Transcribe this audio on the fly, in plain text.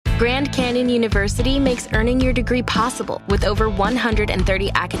Grand Canyon University makes earning your degree possible with over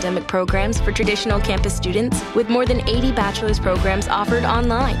 130 academic programs for traditional campus students with more than 80 bachelor's programs offered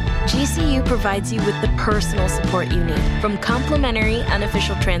online. GCU provides you with the personal support you need, from complimentary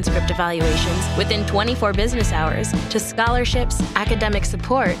unofficial transcript evaluations within 24 business hours to scholarships, academic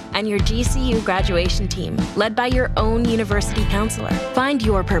support, and your GCU graduation team, led by your own university counselor. Find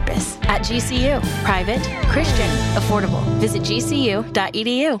your purpose at GCU. Private, Christian, affordable. Visit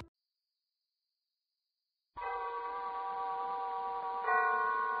gcu.edu.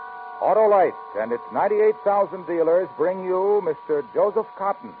 Autolite and its 98,000 dealers bring you Mr. Joseph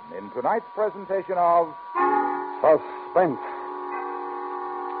Cotton in tonight's presentation of Suspense.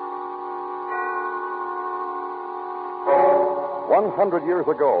 "100 years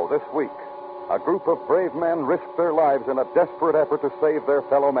ago, this week, a group of brave men risked their lives in a desperate effort to save their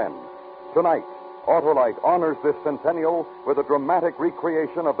fellow men. Tonight, Autolite honors this centennial with a dramatic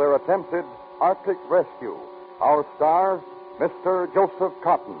recreation of their attempted Arctic rescue. Our star, Mr. Joseph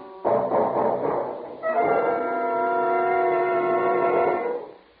Cotton.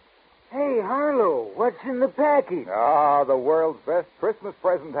 Hey, Harlow, what's in the package? The world's best Christmas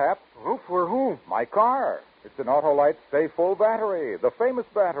present, Hap. Oh, for whom? My car. It's an Autolite Stay Full battery, the famous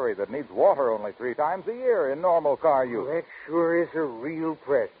battery that needs water only 3 times a year in normal car use. That sure is a real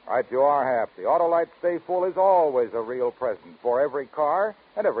present. Right you are, Hap. The Autolite Stay Full is always a real present for every car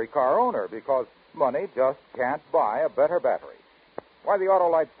and every car owner because money just can't buy a better battery. Why, the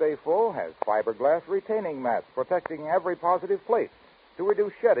Autolite Stay Full has fiberglass retaining mats protecting every positive plate to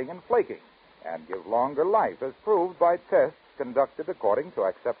reduce shedding and flaking and give longer life as proved by tests conducted according to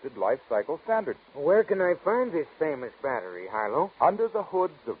accepted life cycle standards. Where can I find this famous battery, Harlow? Under the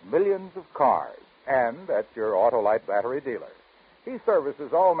hoods of millions of cars and at your Autolite battery dealer. He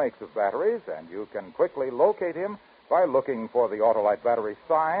services all makes of batteries, and you can quickly locate him by looking for the Autolite battery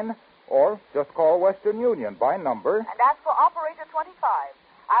sign or just call Western Union by number. And ask for Operator 25.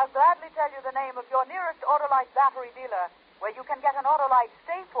 I'll gladly tell you the name of your nearest Autolite battery dealer where you can get an Autolite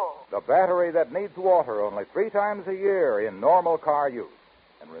Stay Full. The battery that needs water only 3 times a year in normal car use.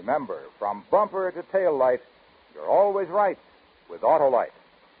 And remember, from bumper to tail light, you're always right with Autolite.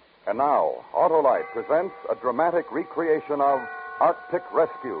 And now, Autolite presents a dramatic recreation of Arctic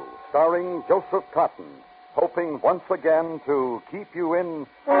Rescue, starring Joseph Cotton, hoping once again to keep you in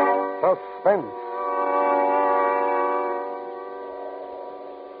suspense.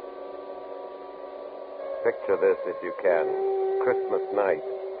 Picture this, if you can. Christmas night.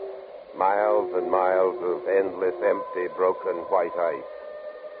 Miles and miles of endless, empty, broken white ice.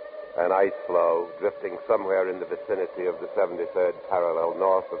 An ice floe drifting somewhere in the vicinity of the 73rd parallel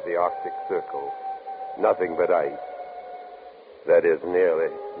north of the Arctic Circle. Nothing but ice. That is, nearly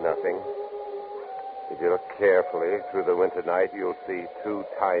nothing. If you look carefully through the winter night, you'll see 2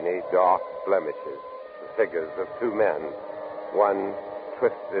 tiny, dark blemishes. The figures of 2 men. One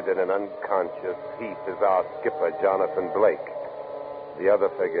twisted in an unconscious heap is our skipper, Jonathan Blake. The other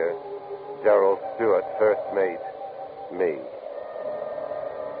figure, Gerald Stewart, first mate, me.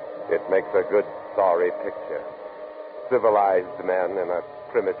 It makes a good, sorry picture. Civilized men in a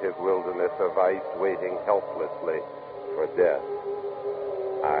primitive wilderness of ice waiting helplessly for death.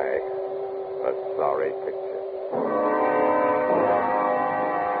 Aye, a sorry picture.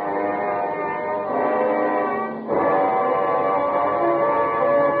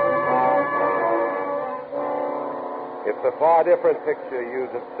 It's a far different picture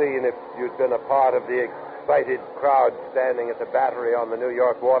you'd have seen if you'd been a part of the excited crowd standing at the battery on the New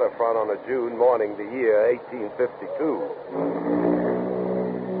York waterfront on a June morning, the year 1852.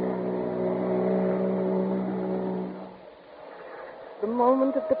 The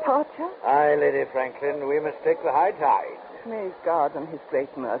moment of departure? Aye, Lady Franklin, we must take the high tide. May God and his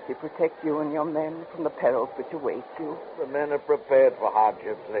great mercy protect you and your men from the perils which await you. The men are prepared for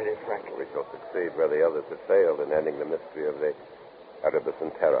hardships, Lady Franklin. We shall succeed where the others have failed in ending the mystery of the Erebus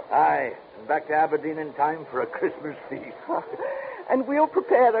and Terror. Aye, and back to Aberdeen in time for a Christmas feast. And we'll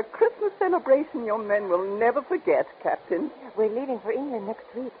prepare a Christmas celebration your men will never forget, Captain. We're leaving for England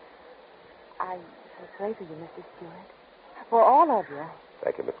next week. I shall pray for you, Mr. Stewart. For all of you.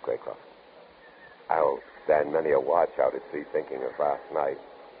 Thank you, Miss Craycroft. I'll stand many a watch out at sea thinking of last night,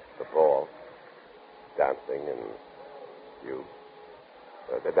 the ball, dancing, and you.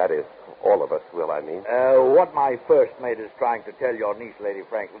 That is, all of us will, I mean. What my first mate is trying to tell your niece, Lady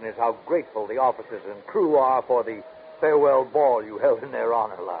Franklin, is how grateful the officers and crew are for the farewell ball you held in their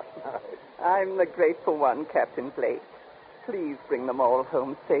honor last night. I'm the grateful one, Captain Blake. Please bring them all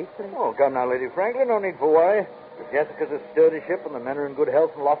home safely. Oh, come now, Lady Franklin, no need for worry. The Jessica's a sturdy ship, and the men are in good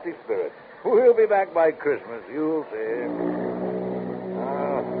health and lofty spirits. We'll be back by Christmas, you'll see.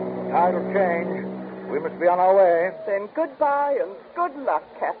 tide will change. We must be on our way. Then goodbye and good luck,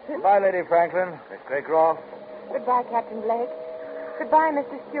 Captain. Bye, Lady Franklin. Miss Craycroft. Goodbye, Captain Blake. Goodbye,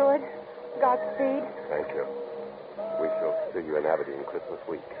 Mr. Stewart. Godspeed. Thank you. We shall see you in Aberdeen Christmas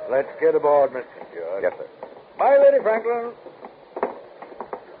week. Let's get aboard, Mr. Stewart. Yes, sir. Bye, Lady Franklin.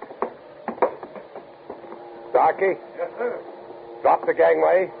 Starkey, Yes, sir. drop the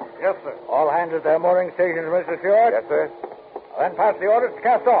gangway. Yes, sir. All hands at their mooring stations, Mr. Stewart. Yes, sir. Then pass the orders to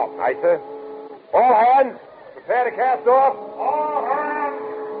cast off. Aye, sir. All hands, prepare to cast off. All hands,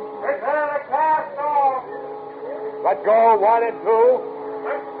 prepare to cast off. Let go 1 and 2.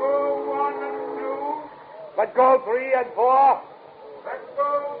 Let's go 1 and 2. Let go 3 and 4. Let's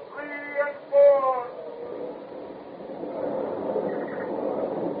go 3 and 4.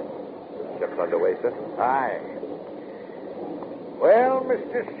 Ship's underway, sir. Aye. Well,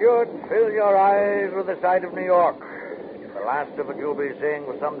 Mr. Stewart, fill your eyes with the sight of New York. The last of it you'll be seeing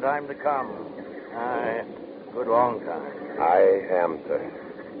for some time to come. Aye, good long time. I am, sir.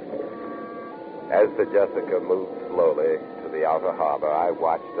 As the Jessica moved slowly to the outer harbor, I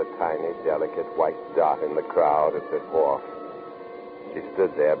watched a tiny, delicate white dot in the crowd at the wharf. She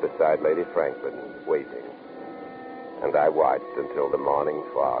stood there beside Lady Franklin, waiting. And I watched until the morning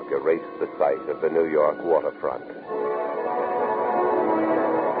fog erased the sight of the New York waterfront.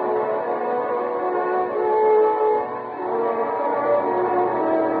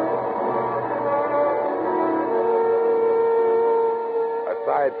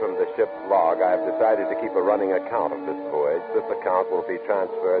 Aside from the ship's log, I have decided to keep a running account of this voyage. This account will be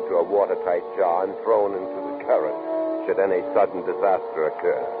transferred to a watertight jar and thrown into the current should any sudden disaster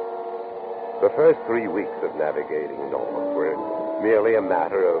occur. The first 3 weeks of navigating north were merely a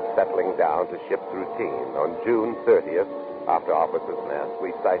matter of settling down to ship's routine. On June 30th, after officers' mess,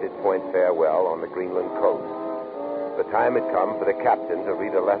 we sighted Point Farewell on the Greenland coast. The time had come for the captain to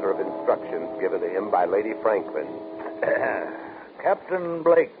read a letter of instructions given to him by Lady Franklin. Captain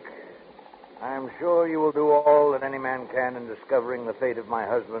Blake, I'm sure you will do all that any man can in discovering the fate of my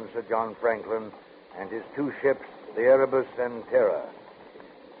husband, Sir John Franklin, and his 2 ships, the Erebus and Terror.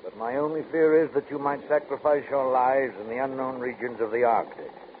 But my only fear is that you might sacrifice your lives in the unknown regions of the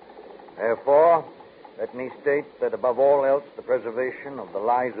Arctic. Therefore, let me state that above all else, the preservation of the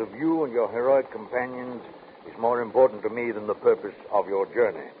lives of you and your heroic companions is more important to me than the purpose of your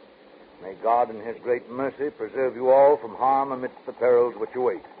journey. May God in his great mercy preserve you all from harm amidst the perils which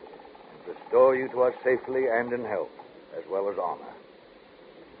await, and restore you to us safely and in health, as well as honor.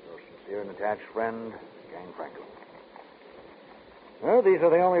 Your sincere and attached friend, Jane Franklin. Well, these are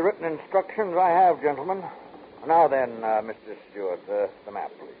the only written instructions I have, gentlemen. Now then, Mr. Stewart, the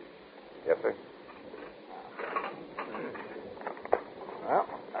map, please. Yes, sir. Well,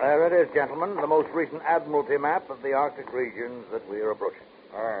 there it is, gentlemen, the most recent Admiralty map of the Arctic regions that we are approaching.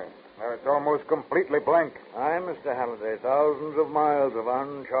 It's almost completely blank. Aye, Mr. Halliday, thousands of miles of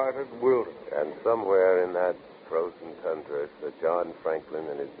uncharted wilderness. And somewhere in that frozen tundra, Sir John Franklin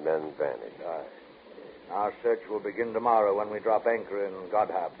and his men vanished. Aye. Our search will begin tomorrow when we drop anchor in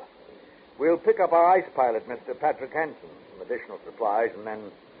Godhab. We'll pick up our ice pilot, Mr. Patrick Hansen, some additional supplies, and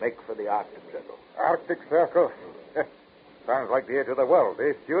then make for the Arctic Circle. Arctic Circle? Sounds like the edge of the world,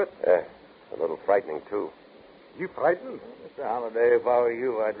 eh, Stewart? A little frightening, too. You frightened? Mr. Halliday, if I were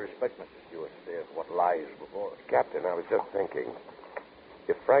you, I'd respect Mr. Stewart to see what lies before us. Captain, I was just thinking.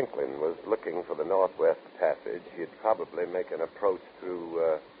 If Franklin was looking for the Northwest Passage, he'd probably make an approach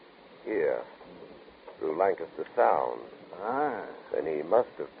through here, through Lancaster Sound. Ah. Then he must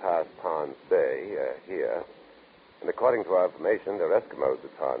have passed Ponds Bay here. And according to our information, they're Eskimos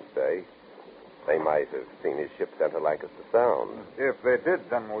at Ponds Bay. They might have seen his ship enter Lancaster Sound. If they did,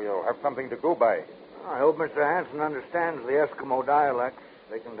 then we'll have something to go by. I hope Mr. Hansen understands the Eskimo dialects.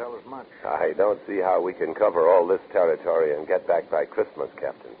 They can tell us much. I don't see how we can cover all this territory and get back by Christmas,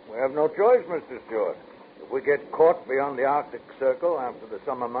 Captain. We have no choice, Mr. Stewart. If we get caught beyond the Arctic Circle after the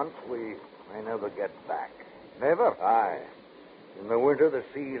summer months, we may never get back. Never? Aye. In the winter, the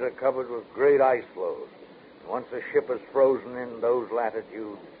seas are covered with great ice floes. And once a ship is frozen in those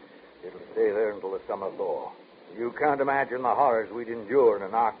latitudes, it'll stay there until the summer thaw. You can't imagine the horrors we'd endure in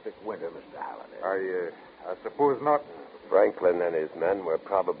an Arctic winter, Mr. Halliday. I suppose not. Franklin and his men were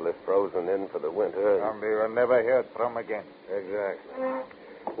probably frozen in for the winter. And they were never heard from again. Exactly.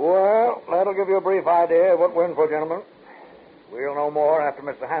 Well, that'll give you a brief idea of what we're in for, gentlemen. We'll know more after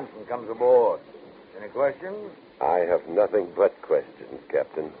Mr. Hansen comes aboard. Any questions? I have nothing but questions,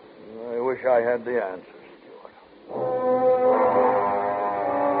 Captain. I wish I had the answers, Stewart.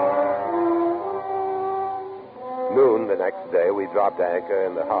 Noon the next day, we dropped anchor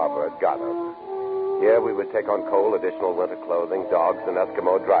in the harbor at Godhab. Here we would take on coal, additional winter clothing, dogs, and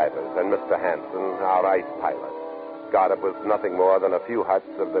Eskimo drivers, and Mr. Hansen, our ice pilot. Goddard was nothing more than a few huts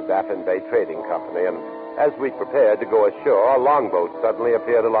of the Baffin Bay Trading Company, and as we prepared to go ashore, a longboat suddenly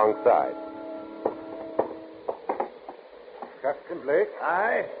appeared alongside. Captain Blake?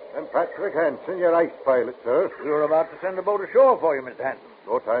 Aye? I'm Patrick Hansen, your ice pilot, sir. We were about to send a boat ashore for you, Mr. Hansen.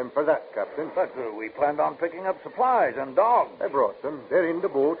 No time for that, Captain. But we planned on picking up supplies and dogs. I brought them. They're in the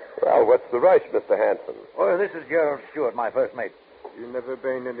boat. Well, what's the rush, Mr. Hansen? Well, this is Gerald Stewart, my first mate. You never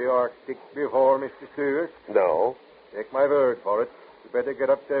been in the Arctic before, Mr. Stewart? No. Take my word for it. You better get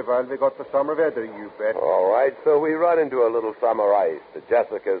up there while we got the summer weather, you bet. All right, so we run into a little summer ice. The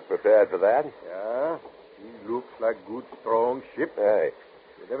Jessica's prepared for that? Yeah, she looks like good, strong ship. Hey.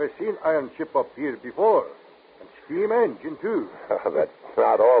 You've never seen iron ship up here before. And steam engine, too. That's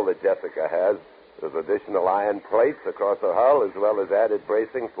not all the Jessica has. There's additional iron plates across the hull, as well as added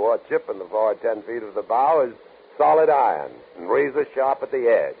bracing for chip in the forward 10 feet of the bow is solid iron and razor sharp at the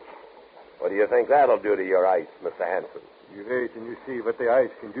edge. What do you think that'll do to your ice, Mr. Hansen? You wait and you see what the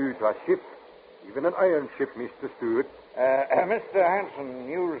ice can do to a ship. Even an iron ship, Mr. Stewart. Mr. Hansen,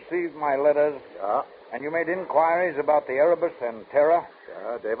 you received my letters. Yeah. And you made inquiries about the Erebus and Terra?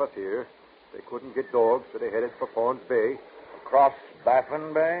 Yeah, they was here. They couldn't get dogs, so they headed for Pond's Bay. Across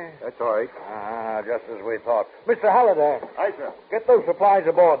Baffin Bay? That's right. Just as we thought. Mr. Halliday. Aye, sir. Get those supplies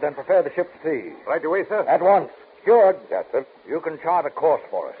aboard, then prepare the ship to sea. Right away, sir. At once. Stewart. Yes, sir. You can chart a course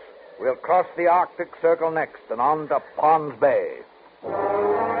for us. We'll cross the Arctic Circle next and on to Pond's Bay.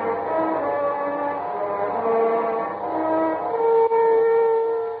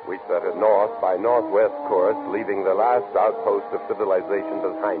 We set a north by northwest course, leaving the last outpost of civilization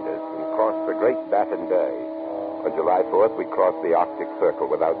behind us, and crossed the Great Baffin Bay. On July 4th, we crossed the Arctic Circle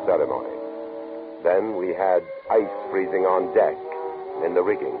without ceremony. Then we had ice freezing on deck and in the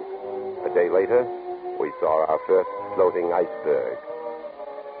rigging. A day later, we saw our first floating iceberg.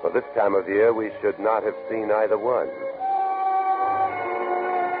 For this time of year, we should not have seen either one.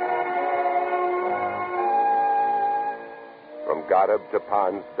 From Goddard to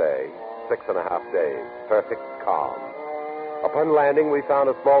Pond's Bay, 6.5 days, perfect calm. Upon landing, we found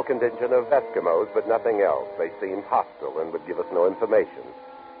a small contingent of Eskimos, but nothing else. They seemed hostile and would give us no information.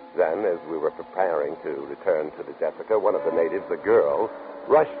 Then, as we were preparing to return to the Jessica, one of the natives, a girl,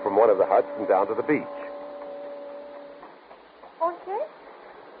 rushed from one of the huts and down to the beach.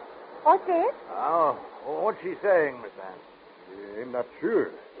 What's it? Oh, what's she saying, Miss Anne? I'm not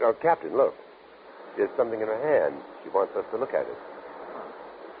sure. Oh, Captain, look. There's something in her hand. She wants us to look at it.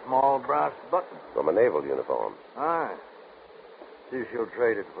 Small brass button. From a naval uniform. Aye. See if she'll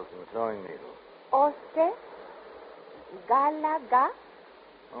trade it for some sewing needles. Oste? Galaga?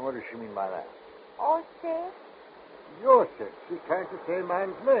 Well, what does she mean by that? Oste? Joseph. She can't say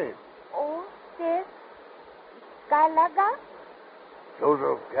man's name. Oste? Galaga?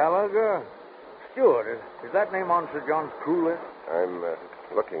 Joseph Gallagher? Stewart, is that name on Sir John's crew list? I'm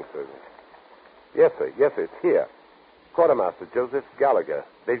looking, sir. Yes, sir. Yes, sir. It's here. Quartermaster Joseph Gallagher.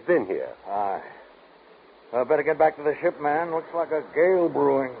 They've been here. Aye. Well, better get back to the ship, man. Looks like a gale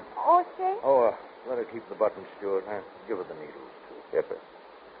brewing. Oste? Oh, let her keep the button, Stewart. Give her the needles, too. Yes, sir.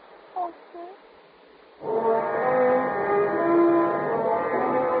 Oste?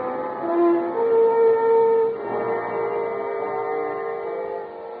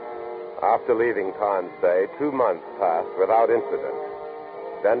 After leaving Pond's Bay, 2 months passed without incident.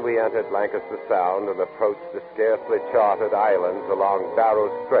 Then we entered Lancaster Sound and approached the scarcely charted islands along Barrow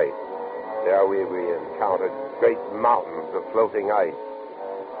Strait. There we encountered great mountains of floating ice,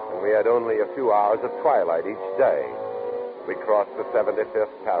 and we had only a few hours of twilight each day. We crossed the 75th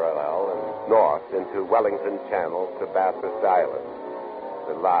parallel and north into Wellington Channel to Bathurst Island,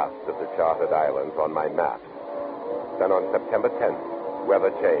 the last of the charted islands on my map. Then on September 10th, weather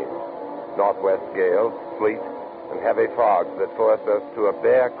changed. Northwest gales, sleet, and heavy fogs that forced us to a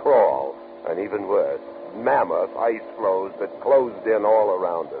bare crawl, and even worse, mammoth ice floes that closed in all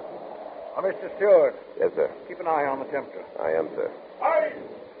around us. Mr. Stewart. Yes, sir. Keep an eye on the temperature. I am, sir. Ice!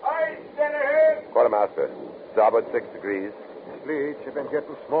 Ice! Dead ahead! Quartermaster, starboard 6 degrees. Fleets have been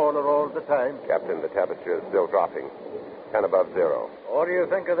getting smaller all the time. Captain, the temperature is still dropping. 10 above zero. What do you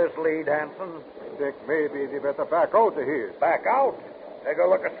think of this lead, Hansen? I think maybe they better back out of here. Back out? Take a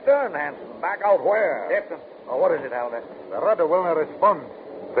look astern, Hansen. Back out where? Captain. Oh, what is it, Halliday? The rudder will not respond.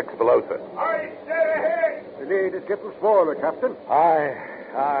 6 below, sir. Ice! Dead ahead! The lead is getting smaller, Captain.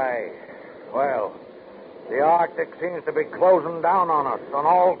 Aye. Well, the Arctic seems to be closing down on us on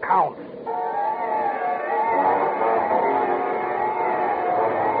all counts.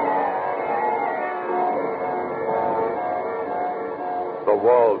 The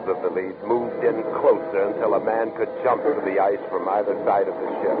walls of the lead moved in closer until a man could jump to the ice from either side of the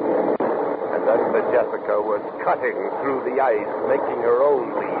ship. And then the Jessica was cutting through the ice, making her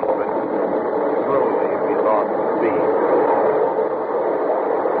own lead, but slowly we lost speed.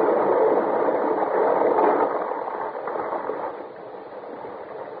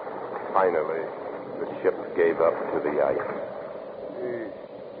 Finally, the ship gave up to the ice. He's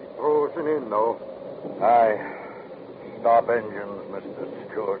frozen in now. Aye. Stop engines,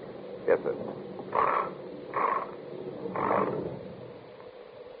 Mr. Stewart. Yes, sir.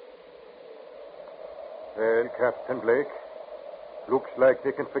 Well, Captain Blake, looks like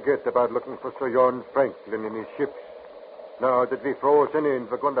they can forget about looking for Sir John Franklin in his ships. Now that we're frozen in,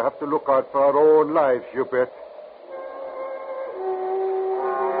 we're going to have to look out for our own lives, you bet.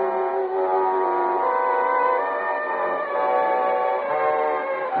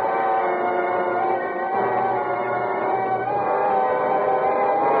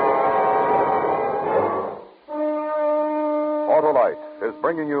 Autolite is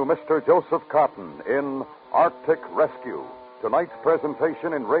bringing you Mr. Joseph Cotton in Arctic Rescue. Tonight's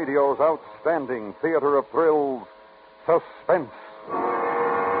presentation in radio's outstanding theater of thrills, Suspense.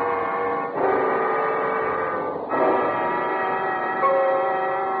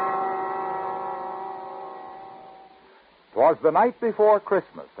 'Twas the night before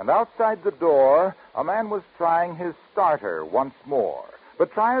Christmas, and outside the door, a man was trying his starter once more.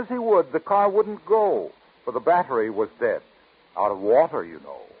 But try as he would, the car wouldn't go, for the battery was dead. Out of water, you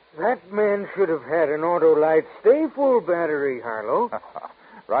know. That man should have had an Autolite Stay Full battery, Harlow.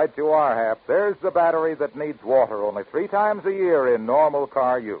 Right you are, Hap. There's the battery that needs water only 3 times a year in normal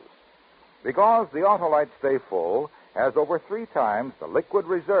car use. Because the Autolite Stay Full has over 3 times the liquid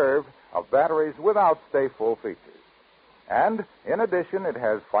reserve of batteries without Stay Full features. And, in addition, it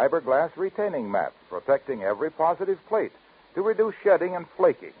has fiberglass retaining mats protecting every positive plate to reduce shedding and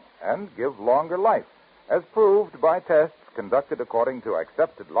flaking and give longer life, as proved by tests conducted according to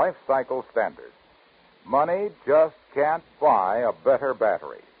accepted life cycle standards. Money just can't buy a better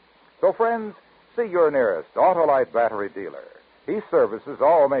battery. So, friends, see your nearest Autolite battery dealer. He services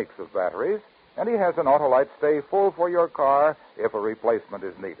all makes of batteries, and he has an Autolite Stay Full for your car if a replacement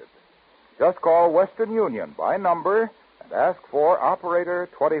is needed. Just call Western Union by number and ask for Operator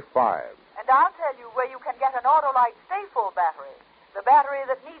 25. And I'll tell you where you can get an Autolite Stay Full battery. The battery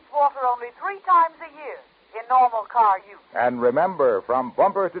that needs water only 3 times a year in normal car use. And remember, from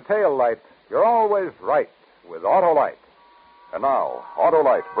bumper to tail light, you're always right with Autolite. And now,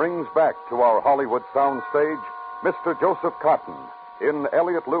 Autolite brings back to our Hollywood soundstage Mr. Joseph Cotton in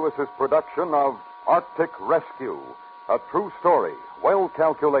Elliot Lewis's production of Arctic Rescue, a true story well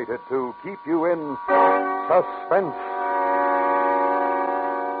calculated to keep you in suspense.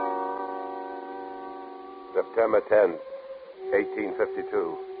 September 10th,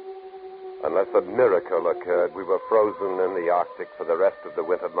 1852. Unless a miracle occurred, we were frozen in the Arctic for the rest of the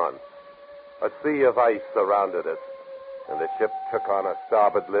winter months. A sea of ice surrounded us, and the ship took on a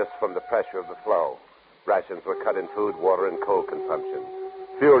starboard list from the pressure of the floe. Rations were cut in food, water, and coal consumption.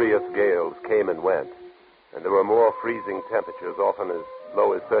 Furious gales came and went, and there were more freezing temperatures, often as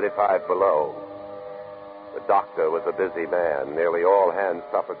low as 35 below. The doctor was a busy man. Nearly all hands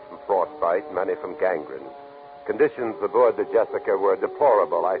suffered from frostbite, many from gangrene. Conditions aboard the Jessica were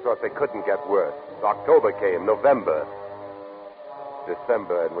deplorable. I thought they couldn't get worse. October came, November,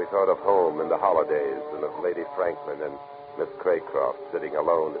 December, and we thought of home and the holidays and of Lady Franklin and Miss Craycroft sitting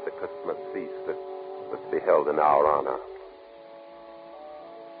alone at the Christmas feast that was to be held in our honor.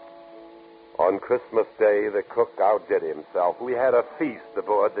 On Christmas Day, the cook outdid himself. We had a feast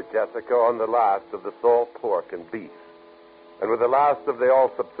aboard the Jessica on the last of the salt pork and beef. And with the last of the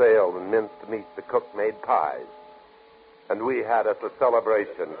Allsop ale and minced meat, the cook made pies. And we had as a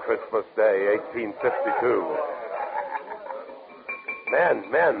celebration Christmas Day, 1852.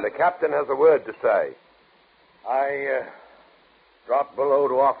 Men, the captain has a word to say. I dropped below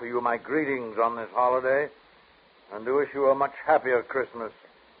to offer you my greetings on this holiday and to wish you a much happier Christmas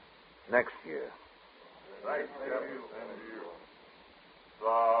next year. Thank you.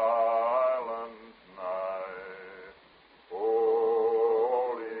 Silent night,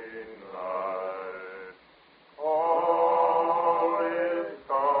 holy night, all is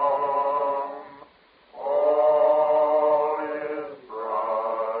calm, all is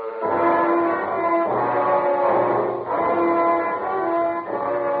bright.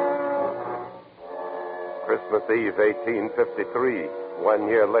 Christmas Eve, 1853, 1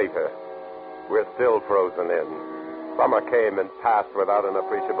 year later. We're still frozen in. Summer came and passed without an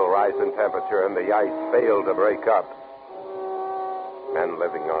appreciable rise in temperature, and the ice failed to break up. Men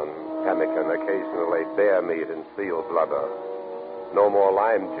living on pemmican occasionally ate bear meat and seal blubber. No more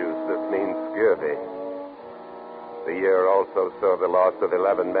lime juice. This means scurvy. The year also saw the loss of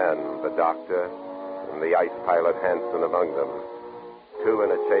 11 men, the doctor and the ice pilot Hansen among them. 2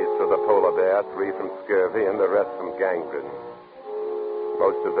 in a chase for the polar bear, 3 from scurvy, and the rest from gangrene.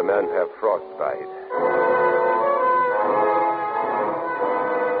 Most of the men have frostbite.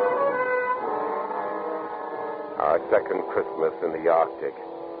 Our second Christmas in the Arctic.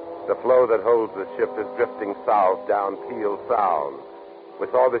 The floe that holds the ship is drifting south down Peel Sound. We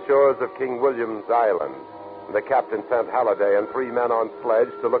saw the shores of King William's Island. The captain sent Halliday and 3 men on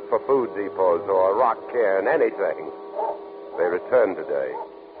sledge to look for food depots or a rock cairn, anything. They returned today.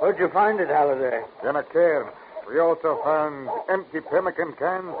 Where'd you find it, Halliday? In a cairn. We also found empty pemmican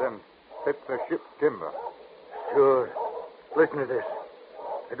cans and bits of ship's timber. Sure. Listen to this.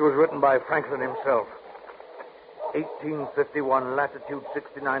 It was written by Franklin himself. 1851, latitude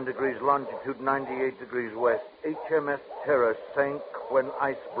 69 degrees, longitude 98 degrees west. HMS Terror sank when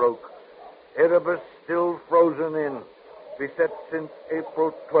ice broke. Erebus still frozen in. Beset since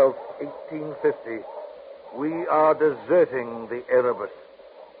April 12th, 1850. We are deserting the Erebus.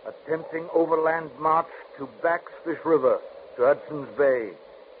 Attempting overland march to Baxfish River, to Hudson's Bay.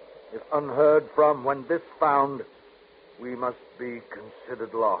 If unheard from when this found, we must be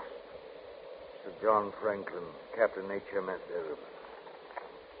considered lost. Sir John Franklin, Captain HMS Erebus.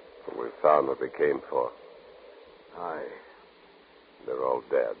 We found what we came for. Aye. They're all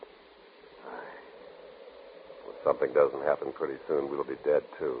dead. Aye. If something doesn't happen pretty soon, we'll be dead,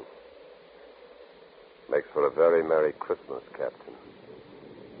 too. Makes for a very Merry Christmas, Captain.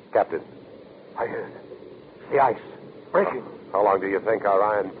 Captain. I heard. The ice. Breaking. How long do you think our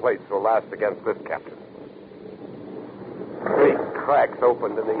iron plates will last against this, Captain? Great cracks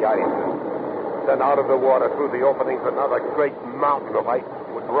opened in the ice. Then out of the water through the openings, another great mountain of ice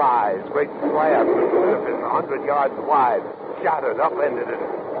would rise. Great slabs that would have been 100 yards wide, shattered, upended, and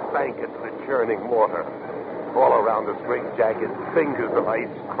sank into the churning water. All around us, great jagged fingers of ice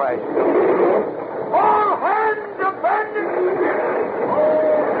crashed. All hands abandon the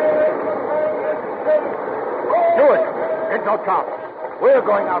Stewart, get no top. We're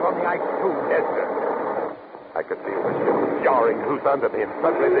going out on the ice, too. Yes, sir. I could feel the ship jarring loose under me, and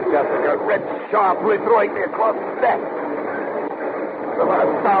suddenly the Jessica, red sharply throwing me across the deck. The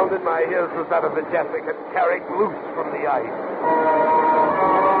last sound in my ears was that of the Jessica carried loose from the ice.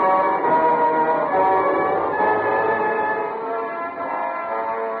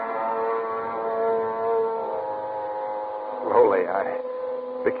 Slowly, I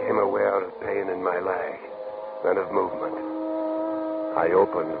became aware of pain in my leg, then of movement. I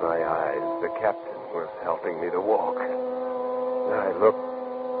opened my eyes. The captain was helping me to walk. I looked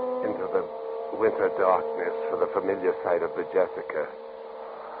into the winter darkness for the familiar sight of the Jessica.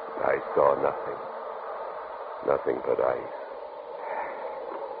 I saw nothing. Nothing but ice.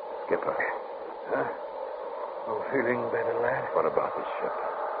 Skipper. Huh? Oh, feeling better, lad? What about the ship?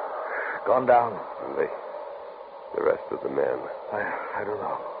 Gone down. And the rest of the men? I don't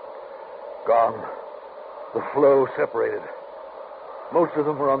know. Gone. The floe separated. Most of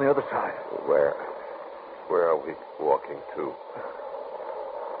them were on the other side. Where are we walking to?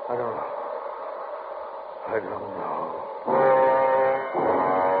 I don't know. I don't know.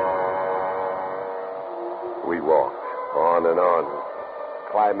 We walked on and on,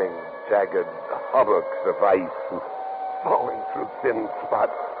 climbing jagged hummocks of ice and falling through thin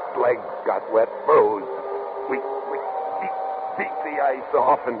spots. Legs got wet, froze. We beat the ice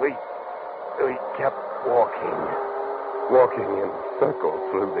off, and we kept walking. Walking in circles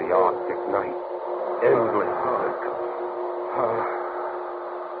through the Arctic night. Endless circles.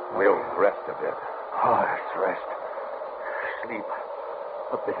 We'll rest a bit. Let's rest. Sleep.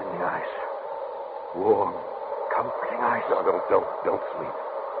 A bit in the ice. Warm, comforting ice. No, don't sleep.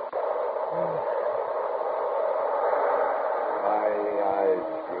 My eyes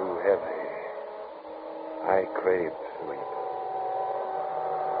grew heavy. I craved sleep.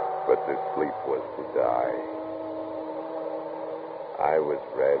 But the sleep was to die. I was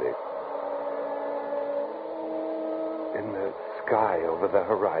ready. In the sky over the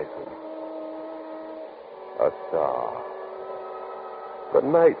horizon, a star. The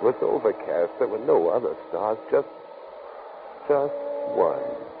night was overcast. There were no other stars, just one.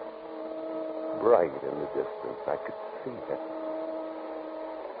 Bright in the distance. I could see it.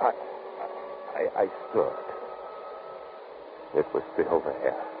 I stood. It was still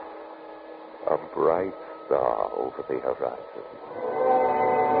there. A bright star over the horizon.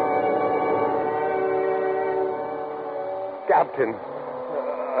 Captain!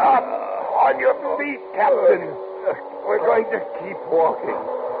 Up! On your feet, Captain! We're going to keep walking.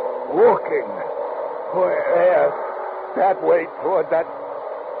 Walking? Where? that way toward that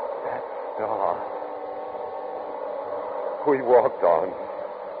star. We walked on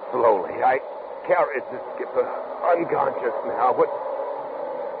slowly. I carried the skipper unconscious now, but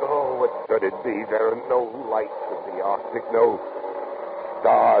what could it be? There are no lights in the Arctic, no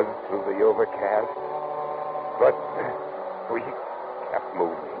stars through the overcast. But we kept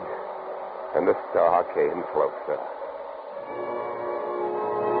moving, and the star came closer.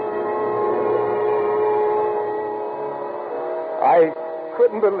 I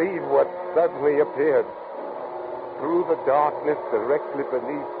couldn't believe what suddenly appeared. Through the darkness directly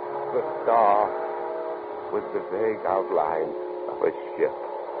beneath the star was the vague outline of a ship.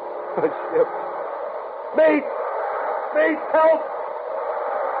 A ship. Mate! Mate, help!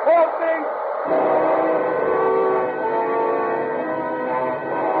 Help me!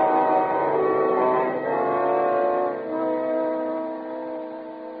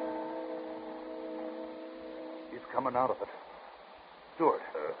 Coming out of it. Steward.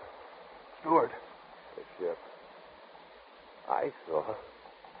 Steward. The ship. I saw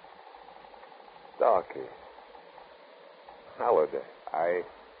Starkey. Halliday.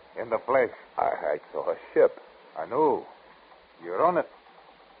 In the flesh. I saw a ship. I know. You're on it.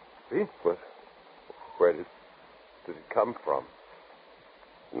 See? But where did it come from?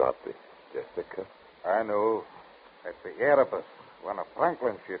 Not the Jessica. I know. That's the Erebus, one of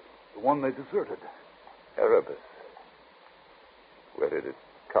Franklin's ships. The one they deserted. Erebus. Where did it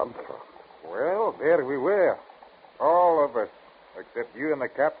come from? Well, there we were. All of us, except you and the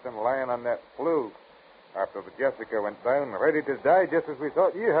captain lying on that flue after the Jessica went down, ready to die just as we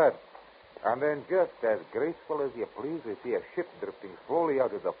thought you had. And then just as graceful as you please, we see a ship drifting slowly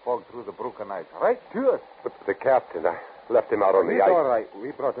out of the fog through the broken ice, right to us. But the captain, I left him out on the ice. He's all right.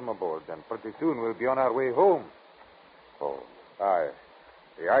 We brought him aboard, and pretty soon we'll be on our way home. Home? Aye.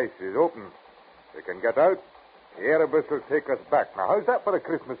 The ice is open. We can get out. The Erebus will take us back. Now, how's that for a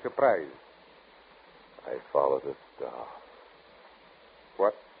Christmas surprise? I followed a star.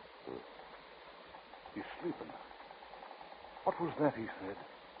 What? He's sleeping. What was that he said?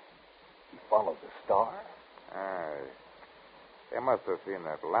 He followed the star? Aye. They must have seen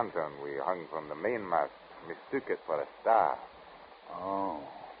that lantern we hung from the mainmast. Mistook it for a star. Oh.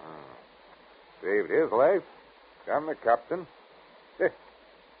 Saved his life. I'm the captain.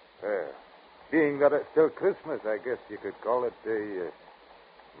 There. Being that it's still Christmas, I guess you could call it a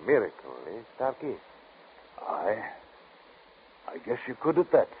miracle, eh, Starkey? I guess you could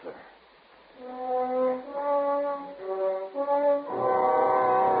at that, sir.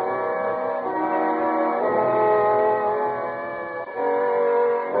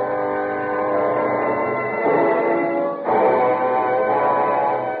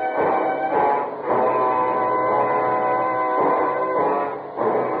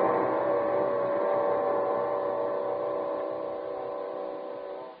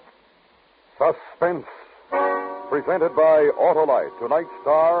 Suspense. Presented by Autolite. Tonight's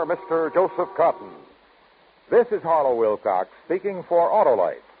star, Mr. Joseph Cotton. This is Harlow Wilcox speaking for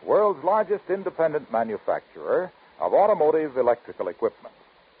Autolite, world's largest independent manufacturer of automotive electrical equipment.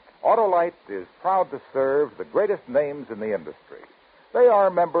 Autolite is proud to serve the greatest names in the industry. They are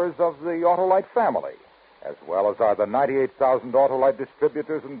members of the Autolite family, as well as are the 98,000 Autolite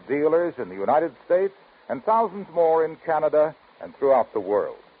distributors and dealers in the United States and thousands more in Canada and throughout the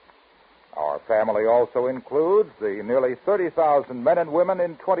world. Our family also includes the nearly 30,000 men and women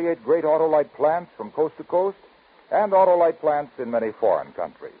in 28 great Autolite plants from coast to coast and Autolite plants in many foreign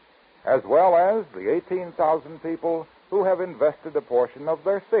countries, as well as the 18,000 people who have invested a portion of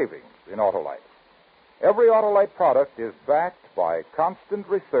their savings in Autolite. Every Autolite product is backed by constant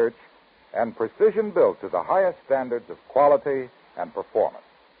research and precision built to the highest standards of quality and performance.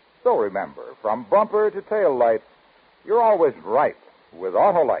 So remember, from bumper to tail lights, you're always right with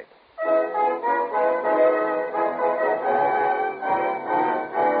Autolite.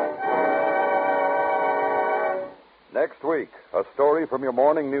 Next week, a story from your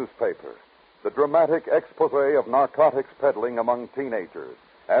morning newspaper. The dramatic expose of narcotics peddling among teenagers,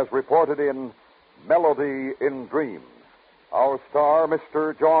 as reported in Melody in Dreams. Our star,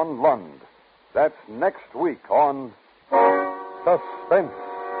 Mr. John Lund. That's next week on Suspense.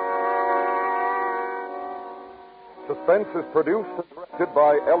 Suspense is produced and directed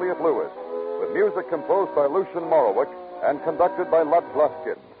by Elliot Lewis, with music composed by Lucian Morowick and conducted by Lud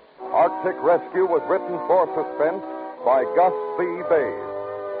Gluskin. Arctic Rescue was written for Suspense by Gus C. Bays.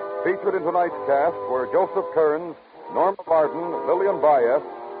 Featured in tonight's cast were Joseph Kearns, Norma Barden, Lillian Baez,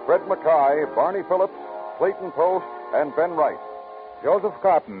 Fred Mackay, Barney Phillips, Clayton Post, and Ben Wright. Joseph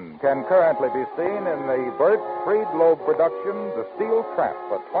Cotton can currently be seen in the Burt Friedloeb production, The Steel Trap,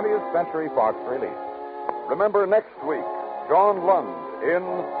 a 20th Century Fox release. Remember next week, John Lund in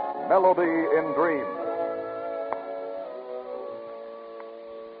Melody in Dreams.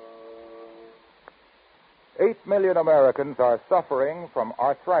 Eight million Americans are suffering from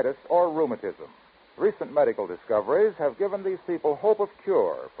arthritis or rheumatism. Recent medical discoveries have given these people hope of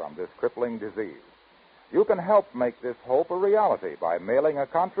cure from this crippling disease. You can help make this hope a reality by mailing a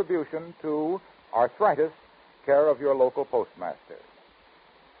contribution to Arthritis, care of your local postmaster.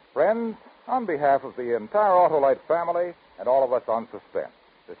 Friends, on behalf of the entire Autolite family and all of us on Suspense,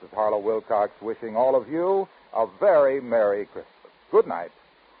 this is Harlow Wilcox wishing all of you a very Merry Christmas. Good night.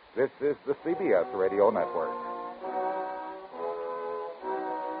 This is the CBS Radio Network.